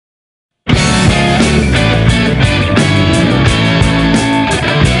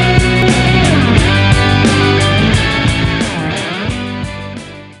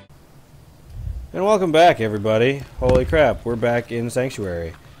welcome back, everybody. Holy crap, we're back in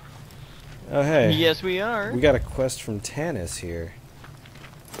Sanctuary. Oh, hey. Yes, we are. We got a quest from Tanis here.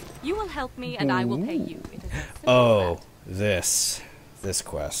 You will help me, and I will pay you. It is a simple Oh, threat. this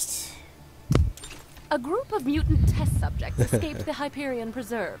quest. A group of mutant test subjects escaped the Hyperion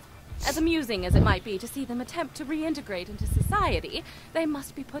Preserve. As amusing as it might be to see them attempt to reintegrate into society, they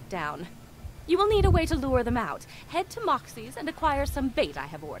must be put down. You will need a way to lure them out. Head to Moxie's and acquire some bait I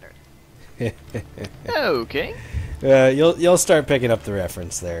have ordered. Okay. You'll start picking up the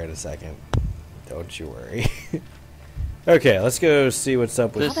reference there in a second. Don't you worry. Okay, let's go see what's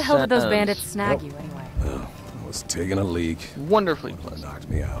up with. How the hell did those bandits snag you anyway? I was taking a leak. Wonderfully It pleasant. knocked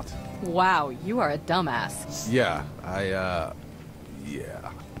me out. Wow, you are a dumbass. Yeah,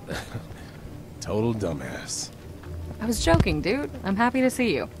 yeah. Total dumbass. I was joking, dude. I'm happy to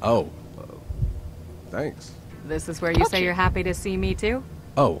see you. Oh, thanks. This is where you say you're happy to see me too?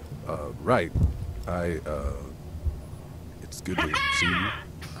 Oh, right. It's good to see you.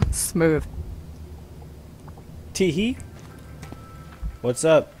 Smooth. Teehee? What's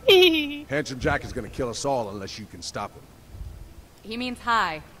up? Handsome Jack is gonna kill us all unless you can stop him. He means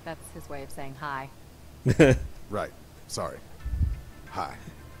hi. That's his way of saying hi. Right. Sorry. Hi.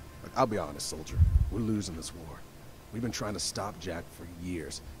 Look, I'll be honest, soldier. We're losing this war. We've been trying to stop Jack for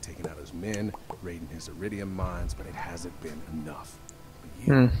years, taking out his men, raiding his iridium mines, but it hasn't been enough.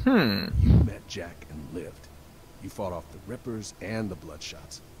 But you met Jack and lived. You fought off the Rippers and the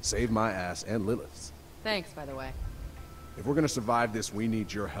Bloodshots. Saved my ass and Lilith's. Thanks, by the way. If we're gonna survive this, we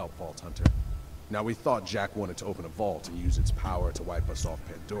need your help, Vault Hunter. Now, we thought Jack wanted to open a vault and use its power to wipe us off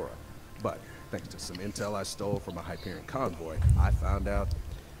Pandora. But, thanks to some intel I stole from a Hyperion convoy, I found out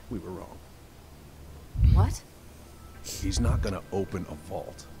we were wrong. What? He's not gonna open a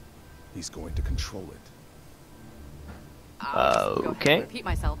vault. He's going to control it. Go ahead Okay. and repeat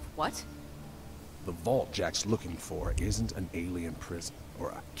myself. What? The vault Jack's looking for isn't an alien prison or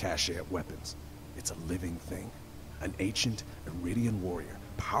a cache of weapons. It's a living thing. An ancient Iridian warrior,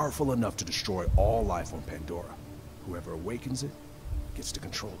 powerful enough to destroy all life on Pandora. Whoever awakens it gets to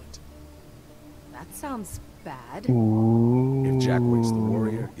control it. That sounds bad. If Jack wakes the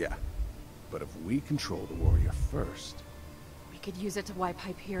warrior, yeah. But if we control the warrior first... We could use it to wipe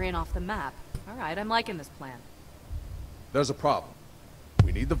Hyperion off the map. Alright, I'm liking this plan. There's a problem.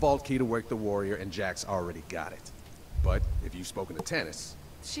 We need the vault key to wake the warrior, and Jack's already got it. But if you've spoken to Tanis,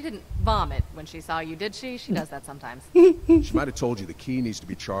 She didn't vomit when she saw you, did she? She does that sometimes. she might have told you the key needs to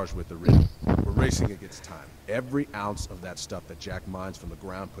be charged with the ring. We're racing against time. Every ounce of that stuff that Jack mines from the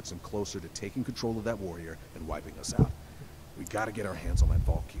ground puts him closer to taking control of that warrior and wiping us out. We gotta get our hands on that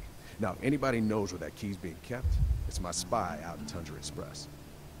vault key. Now, if anybody knows where that key's being kept, it's my spy out in Tundra Express.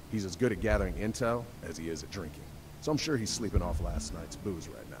 He's as good at gathering intel as he is at drinking. So I'm sure he's sleeping off last night's booze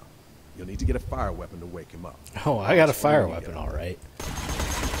right now. You'll need to get a fire weapon to wake him up. Oh, I got a fire weapon, all right.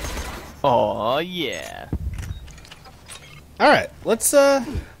 Oh yeah. All right, let's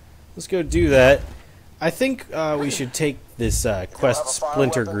go do that. I think we should take this quest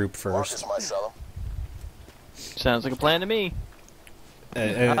splinter group first. Sounds like a plan to me.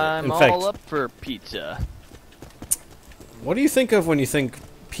 I'm in all fact, up for pizza. what do you think of when you think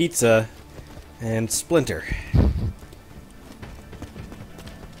pizza and splinter?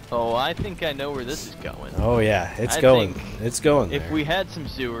 Oh, I think I know where this is going. Oh yeah, it's I going. think It's going there. If we had some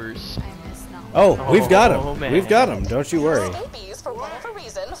sewers. Oh, we've got Oh, him. man. We've got him. Don't you worry. Babies, for whatever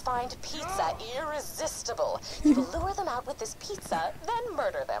reason, find pizza irresistible. You lure them out with this pizza, then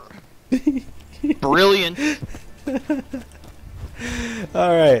murder them. Brilliant.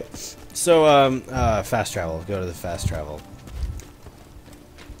 All right. So fast travel. Go to the fast travel.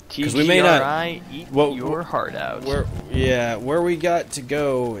 TGRI, we may not- eat well, your heart out. Where we got to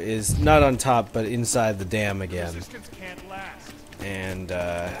go is not on top, but inside the dam again. And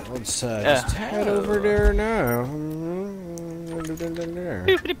let's just head over there now. And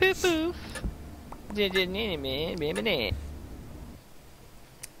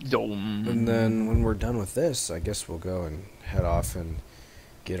then when we're done with this, I guess we'll go and head off and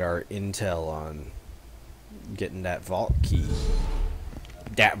get our intel on getting that vault key.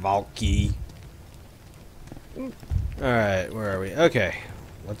 That vault key. Alright, where are we? Okay.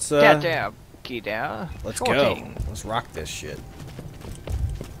 Let's let's go. Let's rock this shit.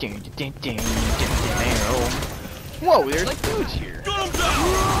 Whoa, there's like dudes here.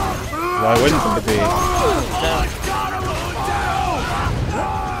 Why wouldn't there be?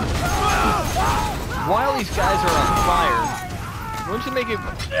 While these guys are on fire, wouldn't you think it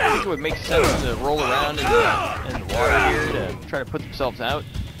would make sense to roll around in the water here to try to put themselves out?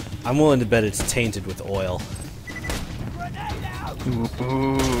 I'm willing to bet it's tainted with oil.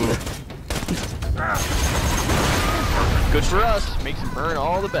 Ooh. Good for us. Makes them burn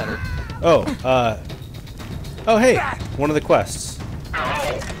all the better. Oh, oh, hey, one of the quests.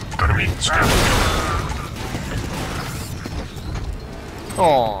 Gonna be scared.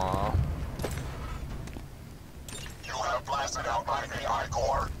 Aww. You have blasted out my AI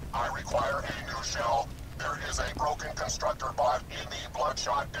core. I require a new shell. There is a broken constructor bot in the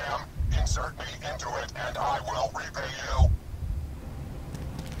Bloodshot Dam. Insert me into it, and I will repay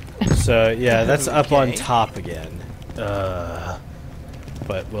you. So yeah, that's up on Okay. top again.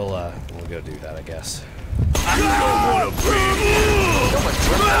 But we'll go do that, I guess.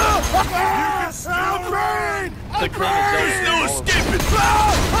 The crane No escaping!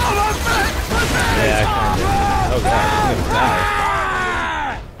 Yeah, I kinda. Oh god, I'm gonna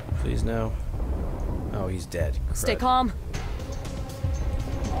die. Please no. Oh, he's dead. Stay Crud. calm.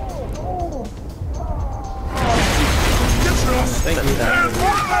 Thank you.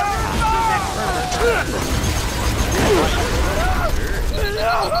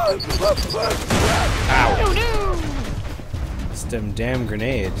 Ow. It's them damn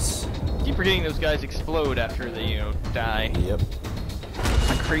grenades. Keep forgetting those guys explode after they, die. Yep.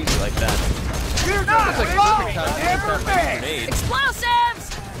 Not crazy like that. It's like perfect time to start my grenade. Explosives!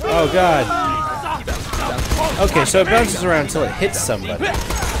 Oh god. Okay, so it bounces around until it hits somebody. And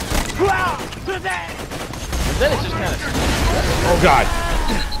then it's just kind of... Oh god.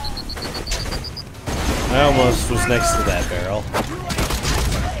 I almost was next to that barrel.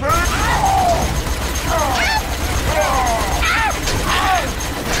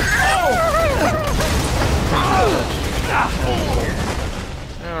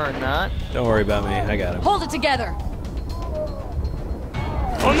 Or not. Don't worry about me, I got him. Hold it together.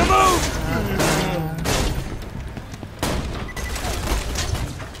 On the move!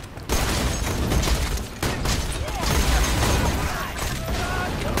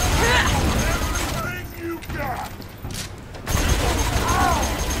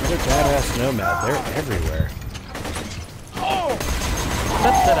 What a badass nomad, they're everywhere.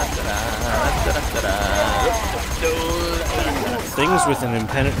 Things with an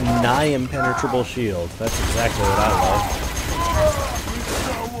nigh impenetrable shield. That's exactly what I love.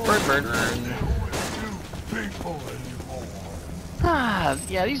 Burn, burn, burn. Ah,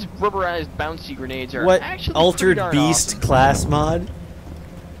 yeah, these rubberized bouncy grenades are What actually altered pretty darn beast awesome. class mod?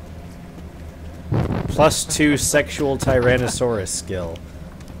 +2 sexual tyrannosaurus skill.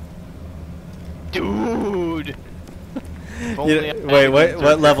 Dude. If You only I know, wait, had what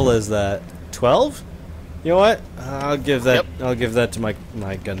Berserker. level is that? 12? You know what? I'll give that. Yep. I'll give that to my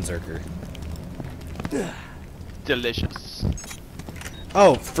Gunzerker. Delicious.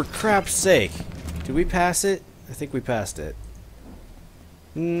 Oh, for crap's sake! Did we pass it? I think we passed it.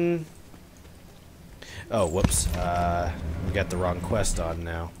 Oh, whoops. We got the wrong quest on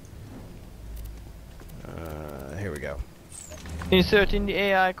now. Here we go. Inserting the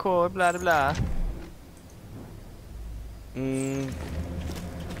AI core, blah blah blah.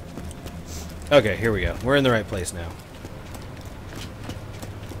 Okay, here we go. We're in the right place now.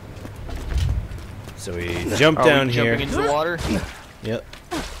 So we jump Are down we here. jumping into the water? Yep.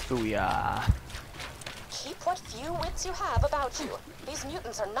 Booyah. Keep what few wits you have about you. These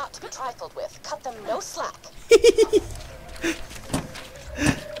mutants are not to be trifled with. Cut them no slack.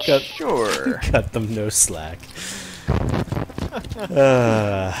 Sure. Cut them no slack.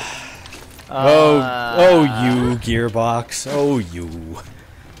 Oh, you gearbox. Oh, you.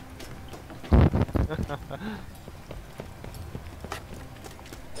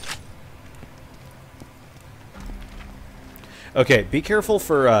 Okay, be careful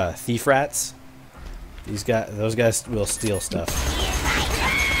for thief rats. Those guys will steal stuff.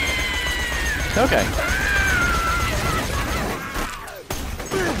 Okay.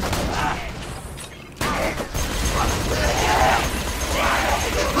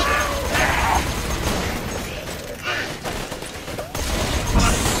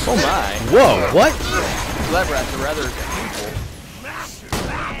 Oh my. Whoa, what? Lab rats are rather painful.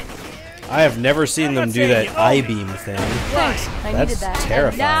 I have never seen them do that I-beam thing. Thanks. I That's needed that.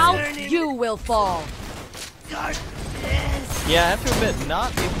 terrifying. Now you will fall. Yeah, I have to admit,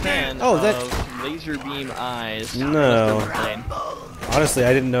 not a fan Oh, that- of laser beam eyes. No. Unless they're plain. Honestly,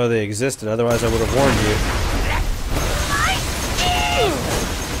 I didn't know they existed, otherwise I would have warned you.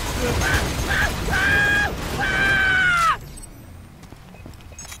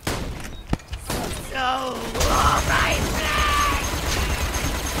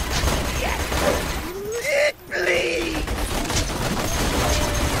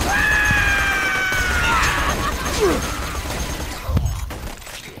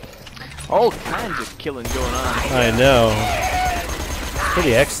 All kinds of killing going on. I know.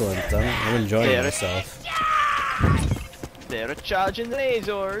 Pretty excellent. I'm enjoying myself. They're charging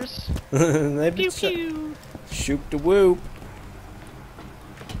lasers. They Pew pew. shoot the whoop.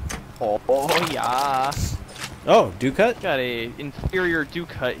 Oh yeah. Oh, do cut? Got a inferior do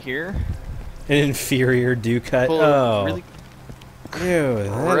cut here. An inferior do cut. Full of Oh, really ew, that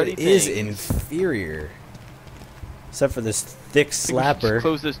cruddy is things. inferior. Except for this thick I think we should just slapper.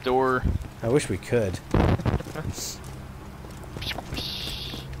 close this door. I wish we could.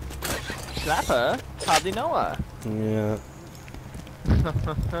 Slapper? Hardly know her. Yeah.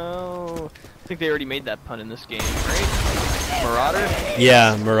 Oh, I think they already made that pun in this game, right? Marauder?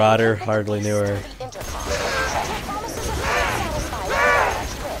 Yeah, Marauder. Hardly knew her.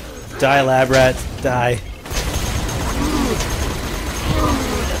 Die, lab rat. Die.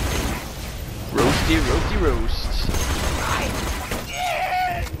 Roasty, roasty, roast.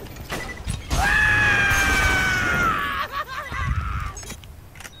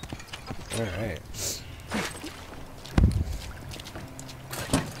 Alright.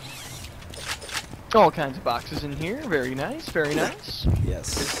 All kinds of boxes in here. Very nice, very nice.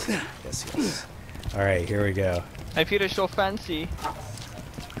 Yes. Yes, yes. Alright, here we go. I feel so fancy.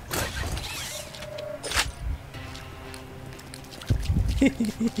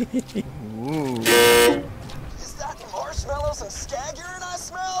 Ooh. Is that marshmallows and stag urine I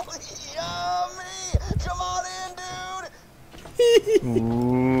smell? Yummy! Come on in, dude!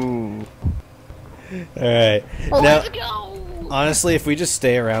 Ooh. Alright. Now, Let's go! honestly, if we just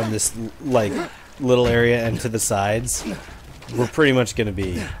stay around this, like, little area and to the sides, we're pretty much going to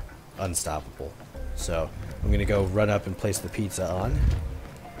be unstoppable. So, I'm going to go run up and place the pizza on.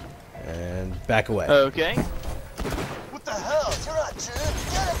 And back away. Okay. What the hell? You're not Jude!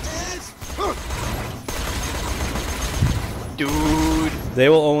 Get him, dudes! Dude. They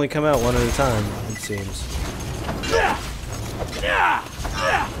will only come out one at a time, it seems.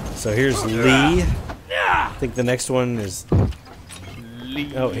 So here's Lee. I think the next one is...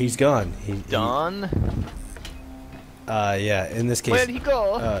 Lee. Oh, he's gone. Done. Yeah, in this case... Where'd he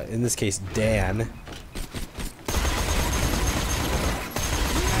go? In this case, Dan.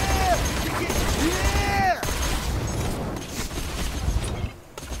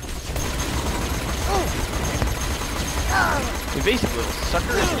 He's basically a little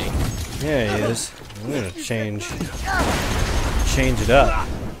sucker, isn't he? Yeah, he is. I'm gonna change it up.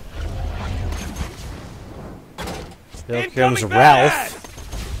 Here comes Ralph.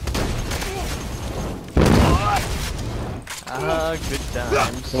 Ah, good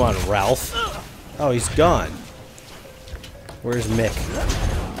times. Come on, Ralph. Oh, he's gone. Where's Mick?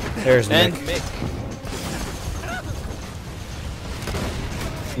 There's And Mick. Mick.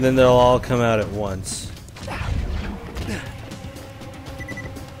 And then they'll all come out at once.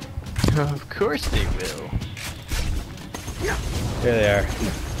 Of course they will. There they are.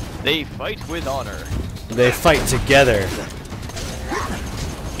 They fight with honor. They fight together.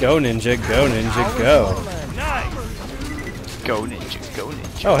 Go ninja, go ninja, go. Go ninja, go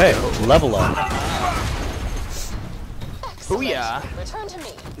ninja. Oh hey, level up. Oh yeah. Return to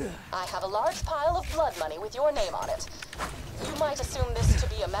me. I have a large pile of blood money with your name on it. You might assume this to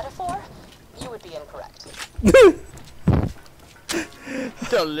be a metaphor. You would be incorrect.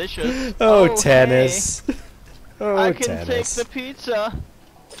 Delicious. Oh, hey. tennis. Oh, I can tennis. take the pizza.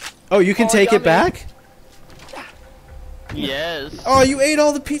 Oh, you can Oh, take it yummy. back? Yes. Oh, you ate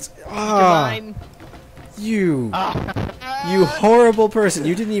all the pizza. You're Ah, mine. you Ah. you horrible person.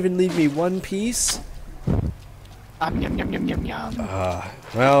 You didn't even leave me one piece. Yum, yum, yum, yum, yum.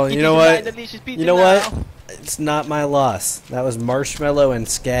 Well, you It know is my what? delicious pizza You know now. what? It's not my loss. That was marshmallow and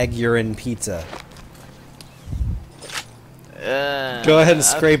skag urine pizza. Go ahead and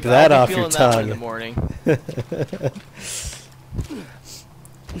scrape that I'll off be your feeling that one in the tongue. morning.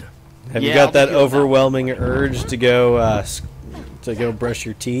 Have you Yeah, got I'll that be feeling that overwhelming urge to go brush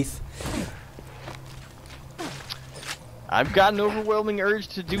your teeth? I've got an overwhelming urge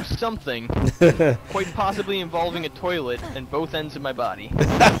to do something, quite possibly involving a toilet and both ends of my body.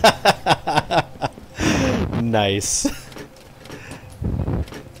 Nice.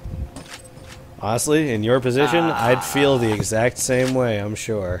 Honestly, in your position, I'd feel the exact same way, I'm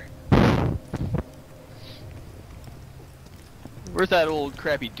sure. Where's that old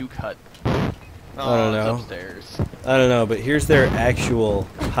crappy Duke hut? Oh, I don't know. It's upstairs. I don't know, but here's their actual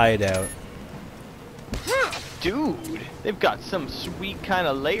hideout. Dude, they've got some sweet kind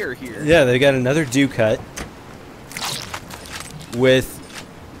of layer here. Yeah, they got another Duke hut with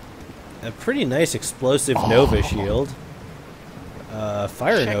a pretty nice explosive Nova shield.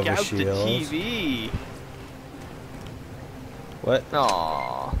 Fire Check Nova out shield. the TV. What?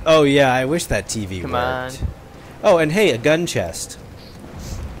 Aw. Oh yeah, I wish that TV Come worked. on. Oh, and hey, a gun chest.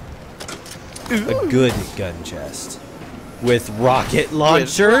 A good gun chest. With rocket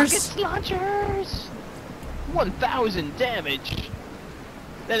launchers? With rocket launchers! 1,000 damage!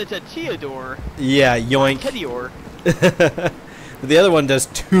 Then it's a Theodore. Yeah, yoink. Teddyor. The other one does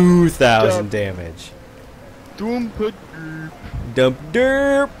 2,000 damage. Dump Dump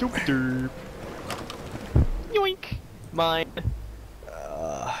derp. derp. Yoink. Mine.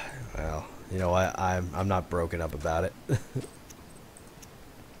 Well, you know what? I'm not broken up about it.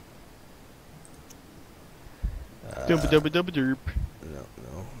 Dump derp. No,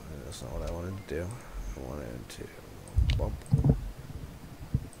 that's not what I wanted to do. I wanted to bump.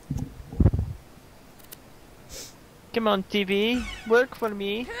 Come on, TV. Work for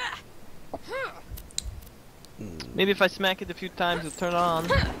me. Maybe if I smack it a few times, it'll turn on.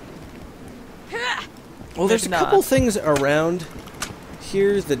 Well, there's a Maybe couple not. things around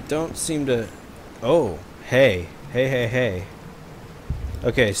here that don't seem to... Oh, hey. Hey.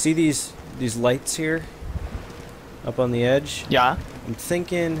 Okay, see these lights here? Up on the edge? Yeah. I'm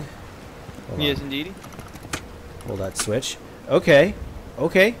thinking... Hold Yes, on. indeed. Hold that switch. Okay.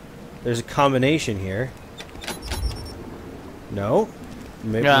 There's a combination here. No.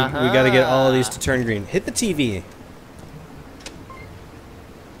 Maybe we gotta get all of these to turn green. Hit the TV.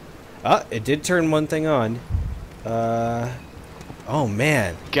 Ah, it did turn one thing on. Oh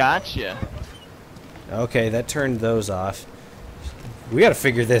man. Gotcha. Okay, that turned those off. We gotta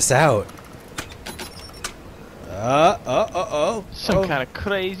figure this out. Some kind of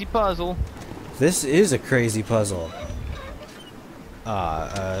crazy puzzle. This is a crazy puzzle.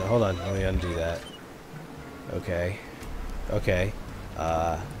 Hold on. Let me undo that. Okay.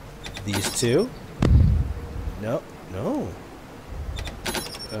 These two? No.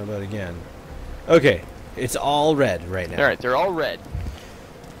 How about again? Okay. It's all red right now. Alright, they're all red.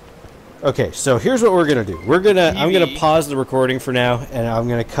 Okay, so here's what we're gonna do. I'm gonna TV. pause the recording for now, and I'm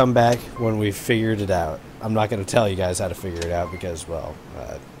gonna come back when we've figured it out. I'm not gonna tell you guys how to figure it out because, well,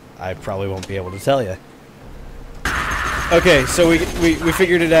 I probably won't be able to tell you. Okay, so we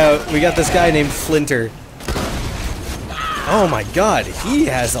figured it out. We got this guy named Flinter. Oh my god, he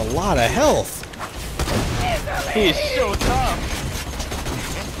has a lot of health. He's so tough.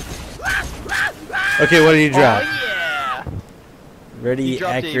 Okay, what did he drop? Oh yeah. Ready, He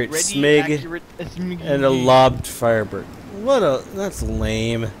dropped accurate a ready, smig, accurate smig. and a lobbed firebird. That's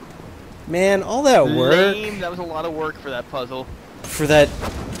lame. Man, all that work Lame. That was a lot of work for that puzzle.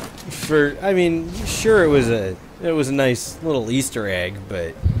 I mean, sure it was a nice little Easter egg,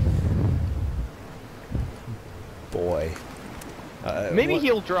 but boy. Maybe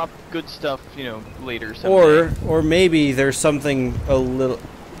he'll drop good stuff, later. Someday. Or maybe there's something a little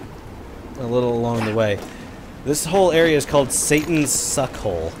along the way. This whole area is called Satan's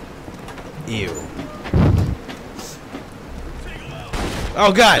Suckhole. Ew.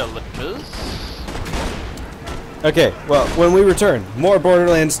 Oh god! Delicious. Okay, well, when we return, more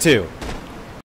Borderlands 2.